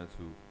 When I'm trying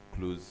to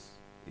close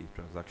a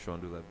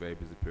transaction, those are very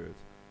busy periods.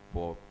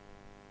 But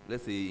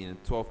let's say in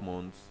 12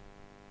 months,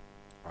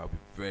 I'll be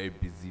very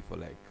busy for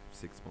like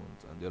 6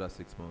 months, and the other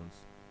 6 months,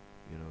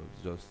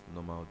 it's just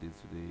normal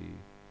day-to-day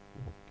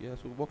Yeah,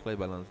 so work-life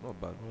balance, not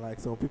bad. Like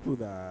some people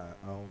that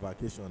are on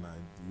vacation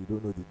and you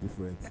don't know the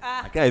difference.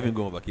 I can't even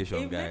go on vacation,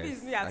 If maybe guys.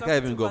 it's me, I talk can't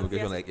even to go on Bonzi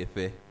vacation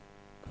yesterday. like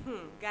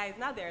Ife. Guys,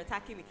 now they're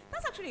attacking me.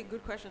 That's actually a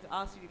good question to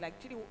ask you.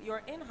 Like, Chidi,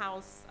 your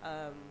in-house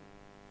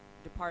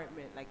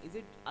department, like,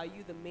 are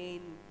you the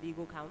main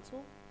legal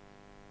counsel?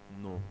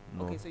 No.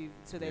 Okay,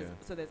 so there's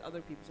Yeah. there's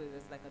other people, so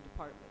there's like a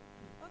department.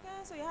 Okay,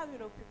 so you have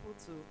people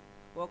to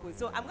work with.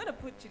 So I'm gonna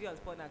put Chidi on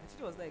spot now because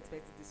Chidi was not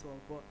expecting this one.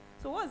 But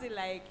so what is it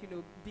like,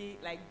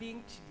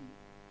 being Chidi,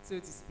 so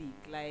to speak,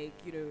 like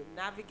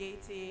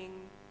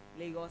navigating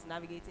Lagos,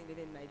 navigating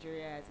living in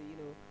Nigeria as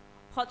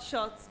a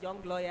hotshot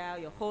young lawyer,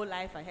 your whole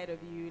life ahead of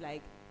you.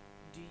 Like,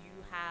 do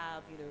you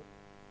have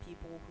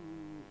people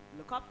who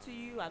look up to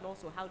you, and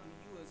also how do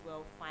you as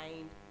well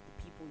find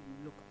the people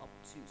you look up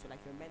to? So like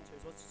your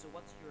mentors.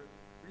 What's your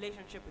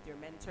relationship with your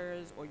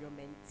mentors or your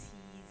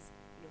mentees?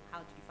 How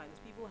did you find those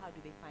people? How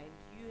do they find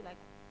you? Like,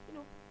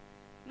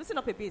 loosen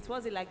up a bit.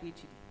 What's it like being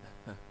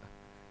Chidi?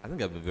 I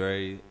think I've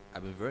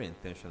been very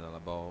intentional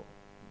about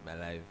my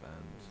life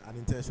and An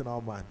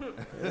intentional man.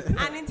 Hmm.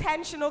 An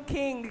intentional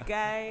king,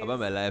 guys. about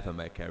my life and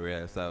my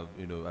career. So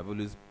I've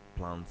always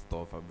planned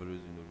stuff. I've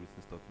always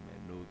written stuff in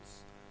my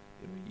notes.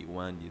 Year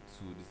 1, year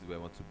 2, this is where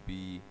I want to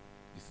be.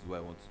 This is what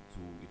I want to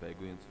do. If I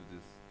go into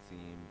this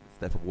team,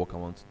 this type of work I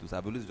want to do. So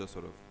I've always just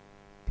sort of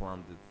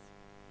planned it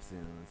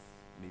since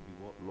maybe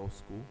law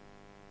school,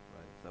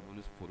 right? So I've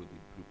always followed the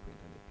blueprint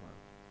and the plan,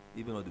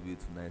 even all the way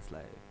to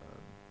nightlife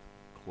and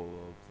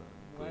clubs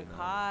and Work going out.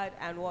 hard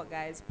and what,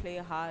 guys? Play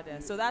harder.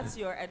 So that's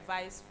your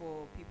advice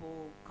for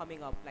people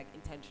coming up, like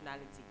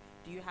intentionality.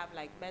 Do you have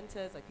like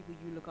mentors, like people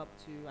you look up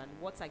to, and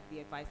what's like the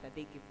advice that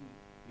they give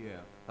you? Yeah,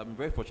 I've been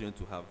very fortunate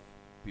to have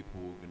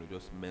people,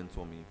 just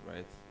mentor me,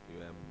 right?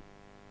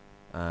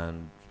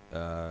 And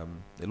a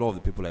lot of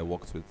the people I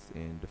worked with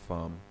in the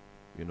firm,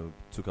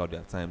 took out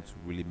their time to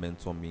really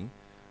mentor me,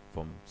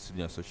 from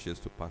senior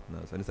associates to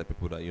partners. And these are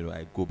people that,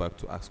 I go back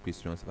to ask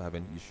questions if I have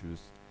any issues.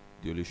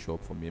 They only show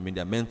up for me. I mean,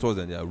 they're mentors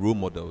and they're role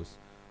models,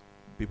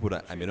 people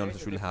that I may not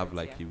necessarily have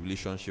like a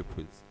relationship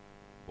with,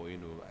 but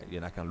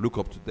I can look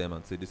up to them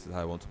and say, this is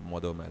how I want to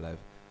model my life.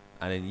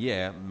 And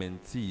then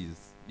mentees,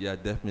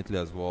 definitely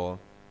as well.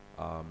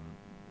 A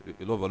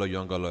lot of other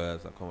younger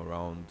lawyers that come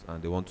around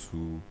and they want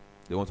to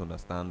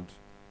understand,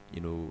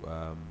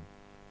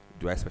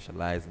 do I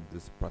specialize in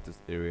this practice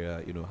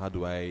area? How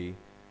do I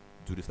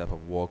do this type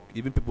of work?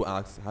 Even people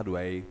ask, how do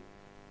I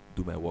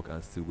do my work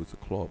and still go to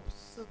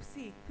clubs? So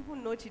see, people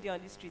know Chidi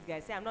on the streets,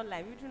 guys. Say I'm not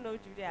lying. People know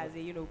Chidi as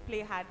a play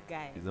hard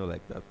guy. It's not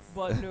like that.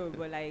 But no,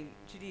 but like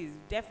Chidi is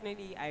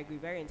definitely, I agree,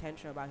 very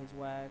intentional about his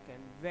work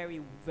and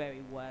very,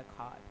 very work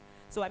hard.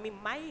 So I mean,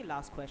 my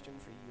last question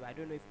for you, I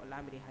don't know if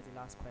Olamide has a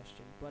last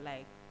question, but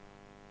like,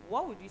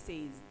 what would you say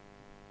is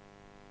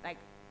like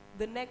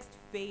the next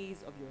phase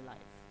of your life?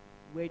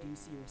 Where do you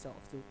see yourself?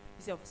 So do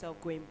you see yourself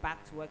going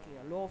back to working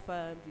in a law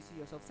firm? Do you see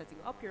yourself setting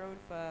up your own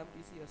firm? Do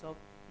you see yourself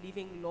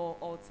leaving law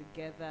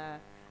altogether?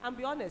 And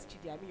be honest,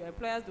 Chidi, I mean, your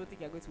employers don't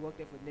think you're going to work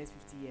there for the next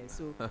 50 years.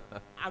 So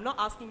I'm not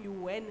asking you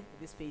when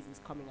this phase is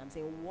coming. I'm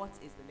saying, what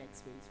is the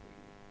next phase for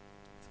you?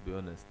 To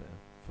be honest,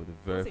 for the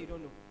Don't say very you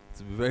don't know.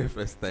 to the very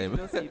first time,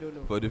 Don't say you don't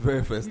know. for the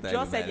very first You time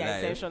just in said my you're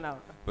life, intentional.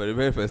 for the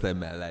very first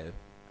time in my life,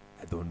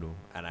 I don't know,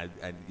 and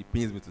it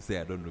pains me to say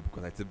I don't know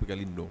because I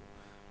typically know.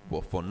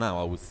 But for now,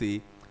 I would say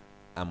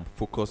I'm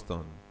focused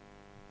on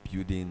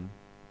building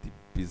the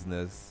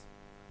business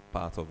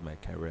part of my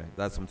career.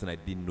 That's something I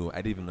didn't know. I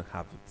didn't even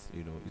have it.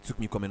 It took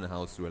me coming in the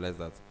house to realize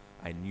that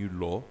I knew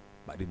law,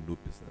 but I didn't know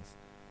business.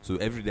 So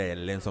every day I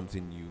learn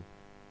something new,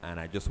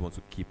 and I just want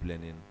to keep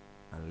learning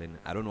and learning.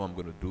 I don't know what I'm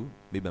going to do.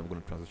 Maybe I'm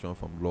going to transition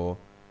from law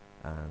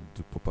and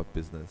do proper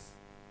business.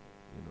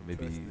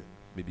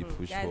 Maybe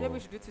push Guys, for. maybe we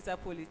should do Twitter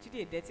poll. Is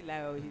Chidi a dirty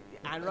liar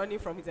and running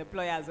from his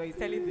employers, or he's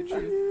telling the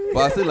truth? But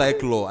I still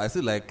like law.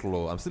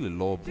 I'm still a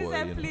law She boy.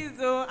 said, please,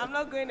 though, I'm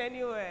not going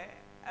anywhere.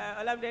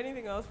 Olamide,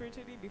 anything else for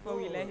Chidi before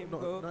we let him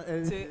go not to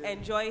anything.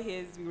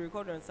 enjoy we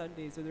record on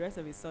Sunday, so the rest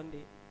of his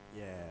Sunday.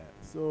 Yeah.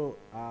 So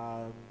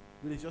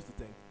really just to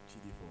thank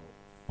Chidi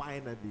for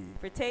finally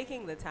For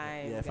taking the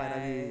time, guys.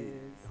 finally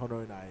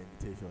honoring our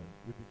invitation.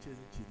 We've been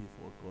chasing Chidi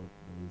for God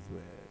knows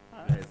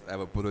where. Guys, I've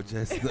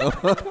apologized now.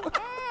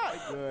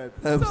 Good.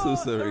 I'm so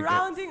sorry. guys.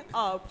 Rounding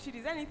up, Chidi,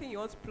 is there anything you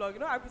want to plug?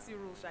 RPC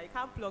rules, you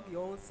can't plug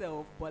your own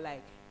self, but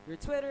like your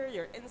Twitter,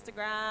 your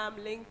Instagram,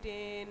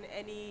 LinkedIn,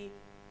 any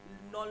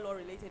non-law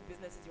related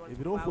businesses you want If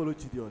to you don't promote?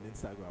 follow Chidi on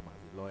Instagram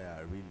as a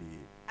lawyer, really.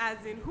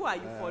 As in, who are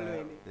you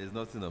following? There's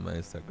nothing on my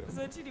Instagram.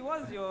 So Chidi,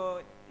 what's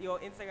your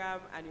Instagram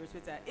and your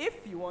Twitter?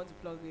 If you want to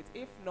plug it,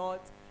 if not,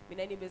 I mean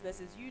any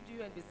businesses you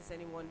do and business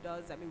anyone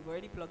does. I mean we've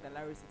already plugged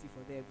Alaro City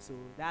for them, so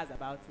that's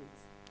about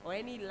it. Or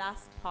any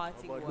last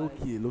parting But words?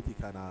 Loki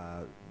can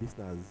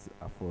listeners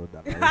afford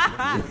that?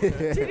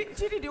 Chidi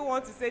didn't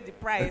want to say the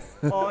price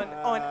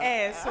on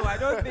air, so I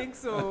don't think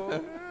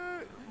so.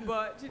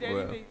 But Chidi,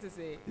 anything to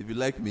say? If you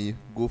like me,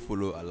 go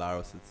follow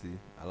Alaro City.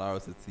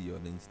 Alaro City on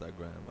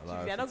Instagram.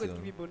 Chidi, they're not going to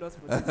give you bonus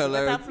for this.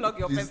 Alaro- Better plug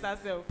your please- personal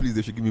self. Please,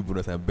 they should give me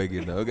bonus. I'm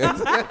begging now, guys.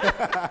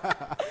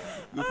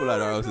 Go follow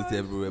Alaro City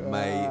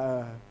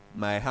everywhere.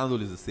 My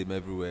handle is the same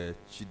everywhere.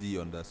 Chidi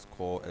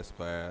underscore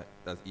Esquire.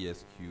 That's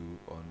ESQ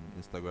on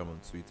Instagram, on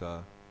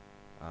Twitter.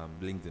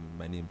 LinkedIn.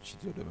 My name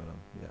Chidi O.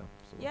 Yeah.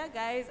 So. Yeah,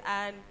 guys,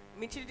 and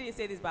Chidi didn't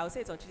say this, but I'll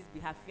say it on Chidi's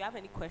behalf. If you have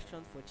any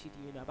questions for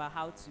Chidi, about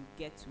how to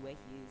get to where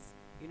he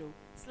is,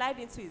 slide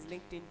into his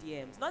LinkedIn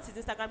DMs, not his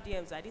Instagram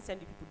DMs. So I didn't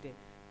send you people there,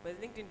 but his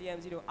LinkedIn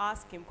DMs.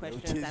 Ask him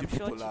questions. I'm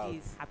sure Chidi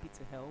is happy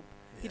to help.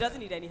 Yeah. He doesn't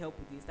need any help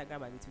with the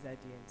Instagram and the Twitter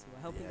DMs. So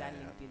we're helping that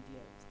LinkedIn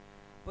DMs.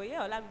 But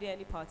yeah, Olamide,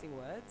 any parting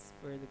words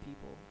for the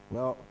people?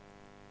 Well,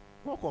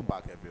 welcome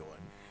back, everyone.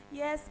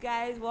 Yes,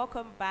 guys,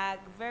 welcome back.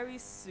 Very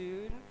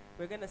soon,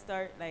 we're going to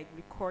start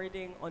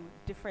recording on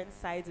different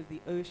sides of the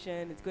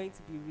ocean. It's going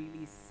to be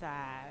really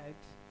sad.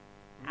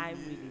 I'm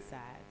really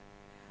sad.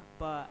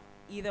 But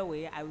either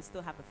way, I will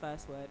still have the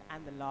first word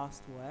and the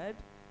last word.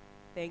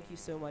 Thank you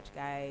so much,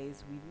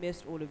 guys. We've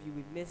missed all of you.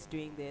 We've missed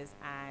doing this.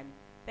 And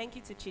thank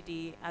you to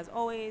Chidi. As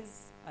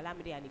always,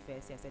 Olamide and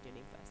Ife. See, I said your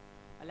name first.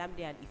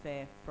 Olamide and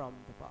Ife from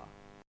the bar.